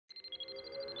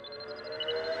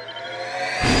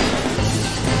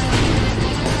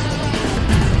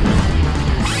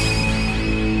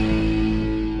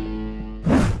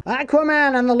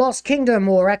Aquaman and the Lost Kingdom,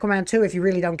 or Aquaman 2 if you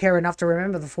really don't care enough to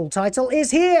remember the full title, is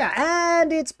here,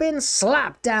 and it's been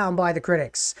slapped down by the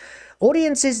critics.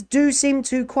 Audiences do seem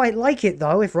to quite like it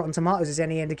though, if Rotten Tomatoes is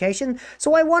any indication,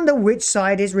 so I wonder which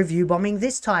side is review bombing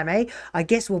this time, eh? I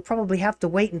guess we'll probably have to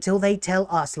wait until they tell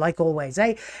us, like always,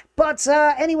 eh? But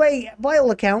anyway, by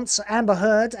all accounts, Amber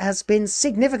Heard has been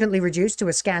significantly reduced to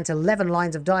a scant 11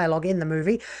 lines of dialogue in the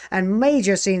movie, and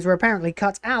major scenes were apparently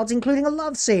cut out, including a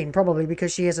love scene, probably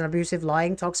because she is an abusive,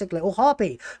 lying, toxic little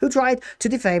harpy who tried to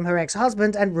defame her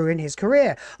ex-husband and ruin his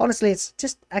career. Honestly, it's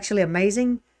just actually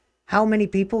amazing how many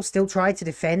people still try to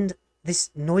defend this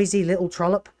noisy little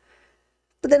trollop.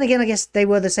 But then again, I guess they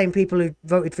were the same people who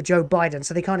voted for Joe Biden,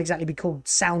 so they can't exactly be called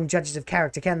sound judges of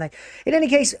character, can they? In any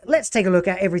case, let's take a look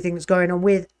at everything that's going on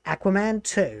with Aquaman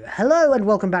 2. Hello and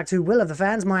welcome back to Will of the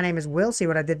Fans. My name is Will. See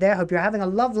what I did there? Hope you're having a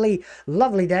lovely,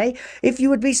 lovely day. If you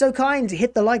would be so kind,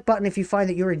 hit the like button if you find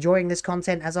that you're enjoying this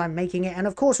content as I'm making it. And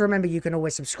of course, remember, you can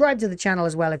always subscribe to the channel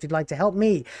as well if you'd like to help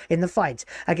me in the fight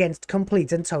against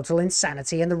complete and total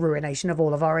insanity and the ruination of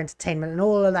all of our entertainment and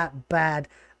all of that bad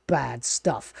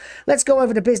stuff. Let's go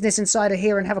over to Business Insider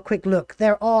here and have a quick look.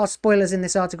 There are spoilers in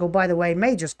this article, by the way,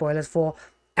 major spoilers for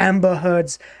Amber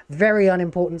Heard's very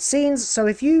unimportant scenes, so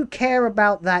if you care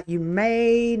about that, you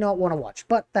may not want to watch,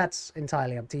 but that's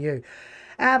entirely up to you.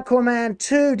 Aquaman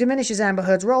 2 diminishes Amber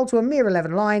Heard's role to a mere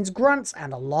 11 lines, grunts,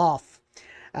 and a laugh.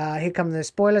 Here come the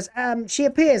spoilers. She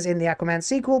appears in the Aquaman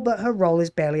sequel, but her role is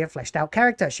barely a fleshed out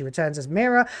character. She returns as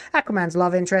Mera, Aquaman's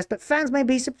love interest, but fans may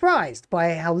be surprised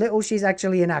by how little she's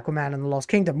actually in Aquaman and the Lost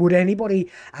Kingdom. Would anybody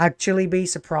actually be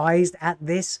surprised at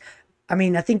this? I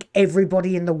mean, I think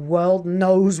everybody in the world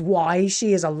knows why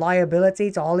she is a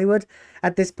liability to Hollywood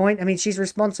at this point. I mean, she's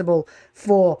responsible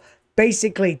for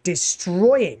basically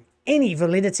destroying any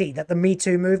validity that the Me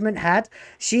Too movement had.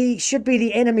 She should be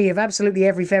the enemy of absolutely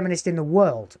every feminist in the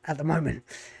world at the moment.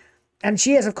 And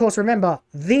she is, of course, remember,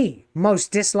 the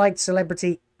most disliked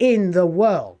celebrity in the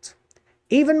world.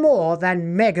 Even more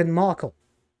than Meghan Markle.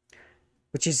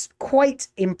 Which is quite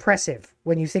impressive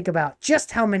when you think about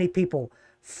just how many people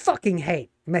fucking hate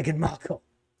Meghan Markle.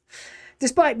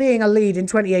 Despite being a lead in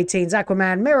 2018's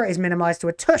Aquaman, Mera is minimized to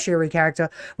a tertiary character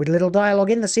with little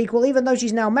dialogue in the sequel, even though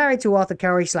she's now married to Arthur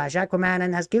Curry / Aquaman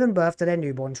and has given birth to their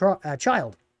newborn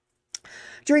child.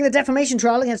 During the defamation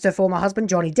trial against her former husband,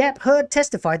 Johnny Depp, Heard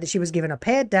testified that she was given a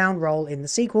pared-down role in the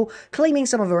sequel, claiming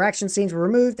some of her action scenes were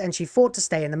removed and she fought to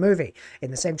stay in the movie. In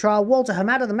the same trial, Walter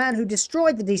Hamada, the man who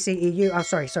destroyed the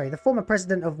DCEU, the former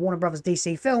president of Warner Brothers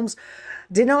DC Films,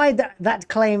 denied that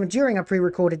claim during a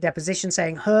pre-recorded deposition,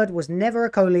 saying Heard was never a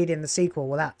co-lead in the sequel.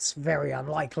 Well, that's very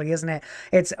unlikely, isn't it?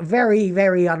 It's very,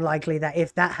 very unlikely that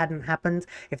if that hadn't happened,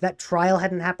 if that trial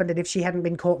hadn't happened, and if she hadn't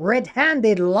been caught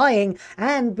red-handed lying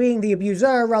and being the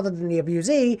abuser rather than the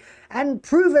abusee, and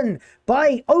proven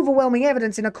by overwhelming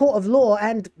evidence in a court of law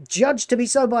and judged to be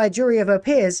so by a jury of her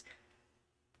peers,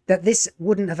 that this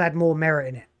wouldn't have had more merit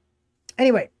in it.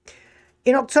 Anyway,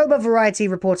 in October, Variety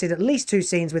reported at least 2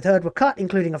 scenes with Heard were cut,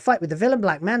 including a fight with the villain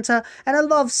Black Manta and a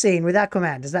love scene with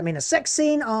Aquaman. Does that mean a sex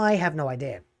scene? I have no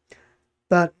idea.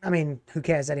 But, I mean, who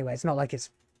cares anyway? It's not like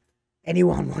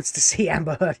anyone wants to see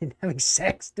Amber Heard having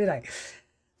sex, do they?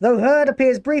 Though Heard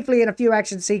appears briefly in a few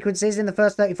action sequences in the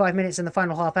first 35 minutes and the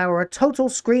final half hour, her total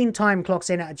screen time clocks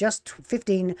in at just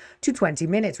 15 to 20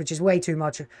 minutes, which is way too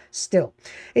much still.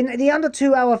 In the under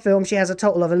 2-hour film, she has a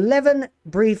total of 11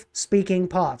 brief speaking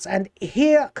parts. And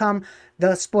here come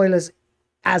the spoilers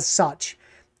as such,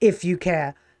 if you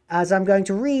care, as I'm going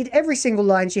to read every single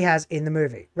line she has in the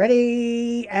movie.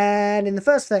 Ready? And in the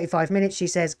first 35 minutes, she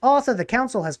says, Arthur, the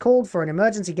council has called for an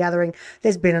emergency gathering.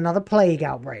 There's been another plague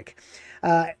outbreak.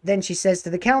 Then she says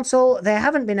to the council, there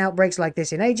haven't been outbreaks like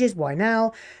this in ages. Why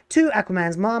now? To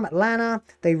Aquaman's mom, Atlanta.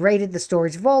 They raided the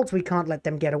storage vault. We can't let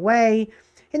them get away.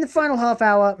 In the final half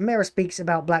hour, Mera speaks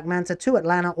about Black Manta to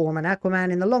Atlanta, Orm, and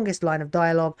Aquaman in the longest line of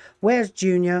dialogue. Where's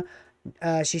Junior?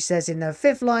 She says in the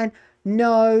 5th line.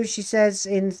 No, she says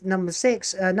in number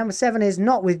 6. Number 7 is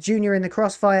not with Junior in the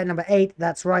crossfire. Number 8,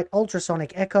 that's right,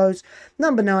 ultrasonic echoes.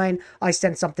 Number 9, I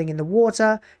sense something in the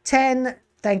water. 10,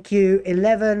 thank you.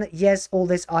 11, yes, all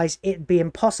this ice, it'd be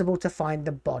impossible to find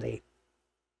the body.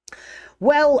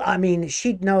 Well, I mean,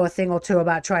 she'd know a thing or two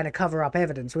about trying to cover up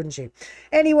evidence, wouldn't she?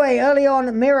 Anyway, early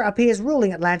on, Mera appears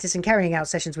ruling Atlantis and carrying out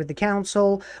sessions with the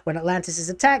council. When Atlantis is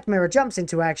attacked, Mera jumps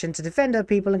into action to defend her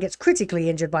people and gets critically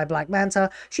injured by Black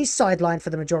Manta. She's sidelined for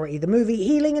the majority of the movie,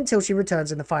 healing until she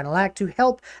returns in the final act to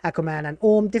help Aquaman and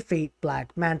Orm defeat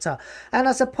Black Manta. And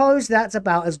I suppose that's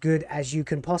about as good as you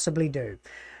can possibly do.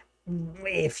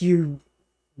 If you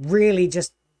really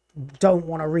just don't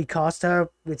want to recast her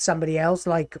with somebody else.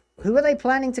 Like, who are they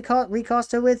planning to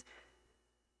recast her with?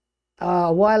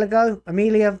 A while ago,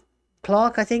 Emilia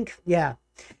Clarke, I think. Yeah.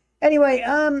 Anyway,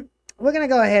 we're going to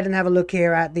go ahead and have a look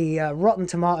here at the Rotten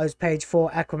Tomatoes page for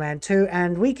Aquaman 2,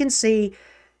 and we can see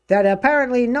that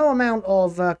apparently no amount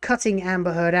of cutting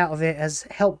Amber Heard out of it has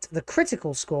helped the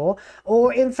critical score,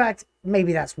 or in fact,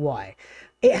 maybe that's why.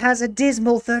 It has a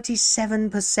dismal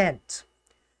 37%.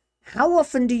 How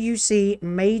often do you see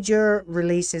major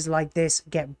releases like this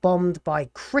get bombed by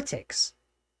critics?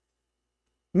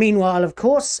 Meanwhile, of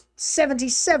course,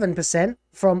 77%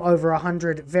 from over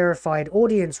 100 verified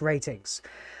audience ratings.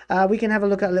 We can have a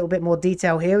look at a little bit more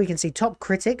detail here. We can see top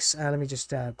critics. Let me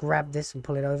just grab this and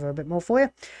pull it over a bit more for you.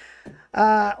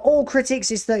 All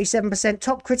critics is 37%.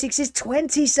 Top critics is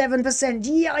 27%.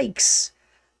 Yikes!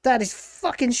 That is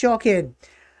fucking shocking.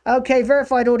 Okay,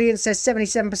 verified audience says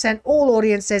 77%. All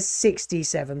audience says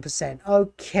 67%.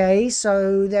 Okay,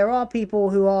 so there are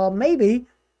people who are maybe,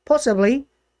 possibly,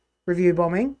 review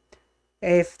bombing.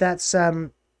 If that's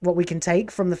what we can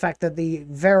take from the fact that the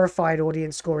verified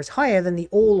audience score is higher than the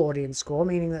all audience score,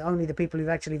 meaning that only the people who've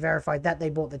actually verified that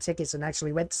they bought the tickets and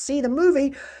actually went to see the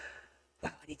movie, I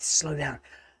need to slow down,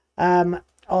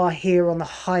 are here on the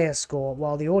higher score,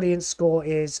 while the audience score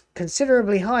is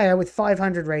considerably higher with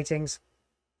 500 ratings,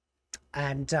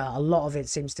 and a lot of it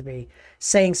seems to be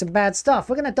saying some bad stuff.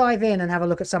 We're going to dive in and have a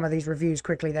look at some of these reviews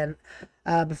quickly then,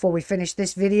 before we finish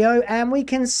this video, and we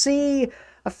can see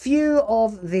a few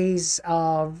of these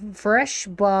are fresh,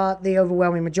 but the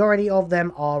overwhelming majority of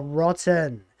them are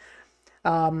rotten.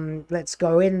 Let's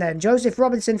go in then. Joseph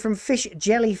Robinson from Fish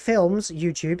Jelly Films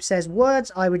YouTube says,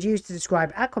 words I would use to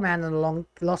describe Aquaman and the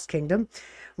Lost Kingdom: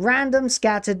 random,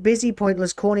 scattered, busy,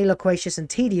 pointless, corny, loquacious, and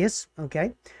tedious.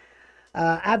 Okay.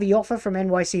 Avi Offer from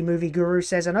NYC Movie Guru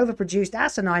says, an overproduced,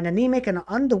 asinine, anemic, and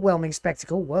underwhelming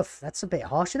spectacle. Woof, that's a bit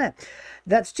harsh, isn't it?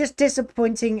 That's just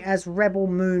disappointing as Rebel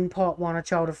Moon Part 1, A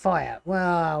Child of Fire.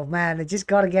 Well, man, they just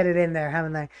got to get it in there,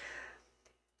 haven't they?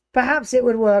 Perhaps it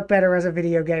would work better as a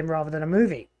video game rather than a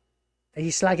movie. Are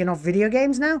you slagging off video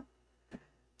games now?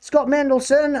 Scott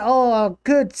Mendelson, oh,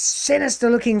 good,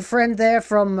 sinister-looking friend there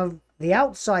from the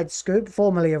Outside Scoop,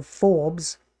 formerly of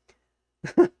Forbes.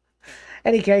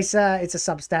 Any case, it's a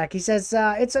Substack. He says,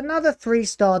 it's another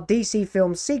 3-star DC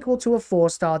film sequel to a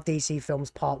 4-star DC Films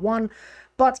Part 1,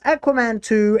 but Aquaman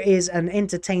 2 is an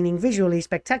entertaining, visually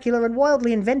spectacular, and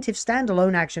wildly inventive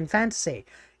standalone action fantasy.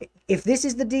 If this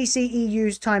is the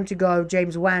DCEU's time to go,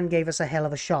 James Wan gave us a hell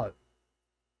of a show.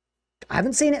 I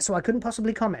haven't seen it, so I couldn't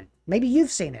possibly comment. Maybe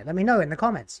you've seen it. Let me know in the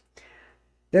comments.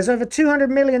 There's over $200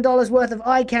 million worth of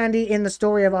eye candy in the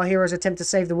story of our hero's attempt to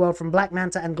save the world from Black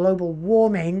Manta and global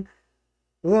warming.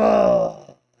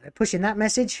 Whoa, they're pushing that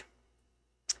message.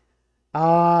 We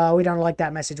don't like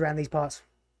that message around these parts.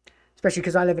 Especially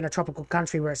because I live in a tropical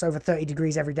country where it's over 30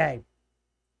 degrees every day.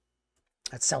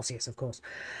 That's Celsius, of course.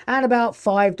 And about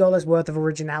 $5 worth of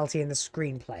originality in the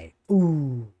screenplay.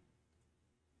 Ooh.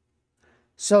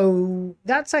 So,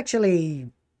 that's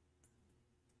actually...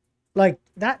 like,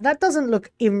 that doesn't look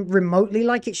remotely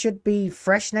like it should be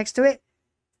fresh next to it.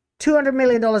 $200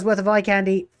 million worth of eye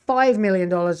candy,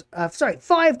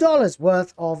 $5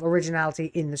 worth of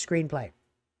originality in the screenplay.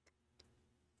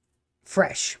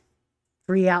 Fresh.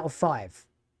 3 out of 5.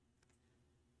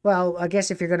 Well, I guess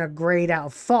if you're going to grade out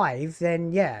of 5,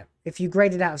 then yeah. If you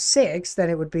graded out of 6, then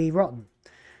it would be rotten.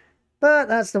 But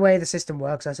that's the way the system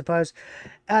works, I suppose.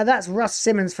 That's Russ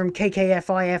Simmons from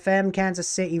KKFI-FM, Kansas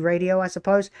City Radio, I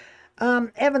suppose.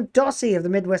 Evan Dossie of the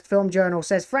Midwest Film Journal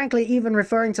says, frankly, even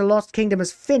referring to Lost Kingdom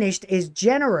as finished is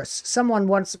generous. Someone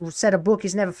once said a book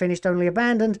is never finished, only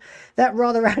abandoned. That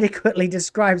rather adequately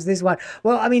describes this one.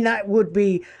 Well, I mean, that would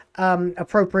be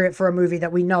appropriate for a movie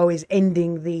that we know is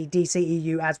ending the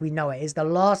DCEU as we know it. Is the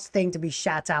last thing to be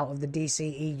shat out of the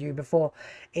DCEU before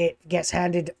it gets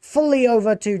handed fully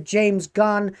over to James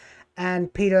Gunn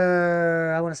and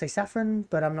Peter, I want to say Safran,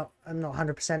 but I'm not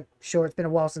 100% sure. It's been a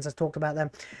while since I've talked about them.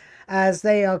 As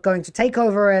they are going to take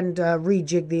over and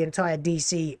rejig the entire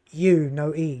DCU,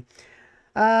 no E.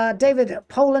 David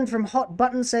Poland from Hot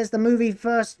Button says the movie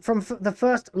the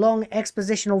first long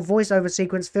expositional voiceover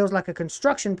sequence feels like a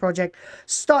construction project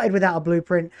started without a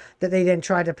blueprint that they then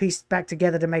tried to piece back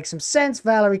together to make some sense.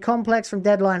 Valerie Complex from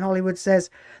Deadline Hollywood says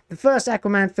the first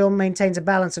Aquaman film maintains a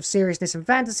balance of seriousness and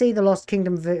fantasy. The Lost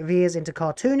Kingdom veers into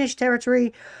cartoonish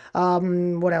territory.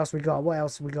 What else we got?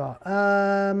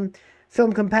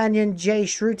 Film companion Jay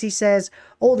Shruti says,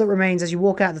 all that remains as you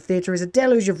walk out of the theatre is a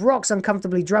deluge of rocks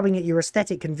uncomfortably drubbing at your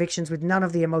aesthetic convictions with none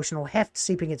of the emotional heft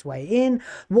seeping its way in.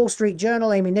 Wall Street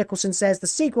Journal Amy Nicholson says, the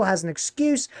sequel has an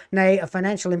excuse, nay, a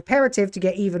financial imperative to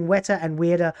get even wetter and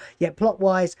weirder, yet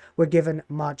plot-wise, we're given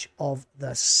much of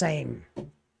the same.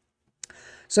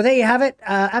 So there you have it,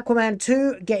 Aquaman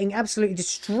 2 getting absolutely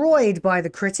destroyed by the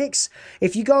critics.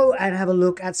 If you go and have a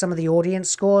look at some of the audience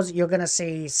scores, you're going to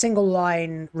see single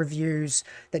line reviews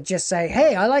that just say,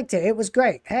 hey, I liked it, it was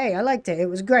great. Hey, I liked it, it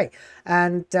was great.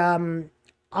 And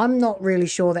I'm not really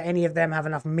sure that any of them have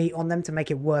enough meat on them to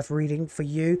make it worth reading for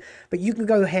you. But you can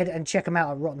go ahead and check them out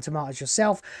at Rotten Tomatoes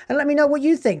yourself. And let me know what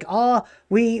you think. Are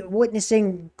we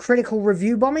witnessing critical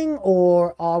review bombing?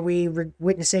 Or are we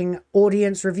witnessing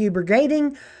audience review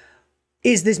brigading?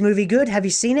 Is this movie good? Have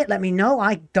you seen it? Let me know.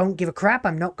 I don't give a crap.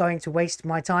 I'm not going to waste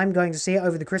my time going to see it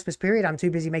over the Christmas period. I'm too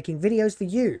busy making videos for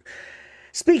you.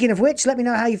 Speaking of which, let me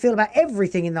know how you feel about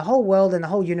everything in the whole world and the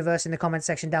whole universe in the comment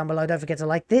section down below. Don't forget to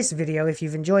like this video if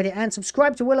you've enjoyed it, and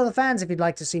subscribe to Will of the Fans if you'd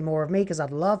like to see more of me, because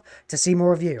I'd love to see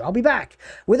more of you. I'll be back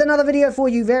with another video for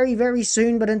you very, very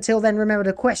soon, but until then, remember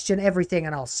to question everything,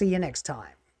 and I'll see you next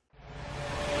time.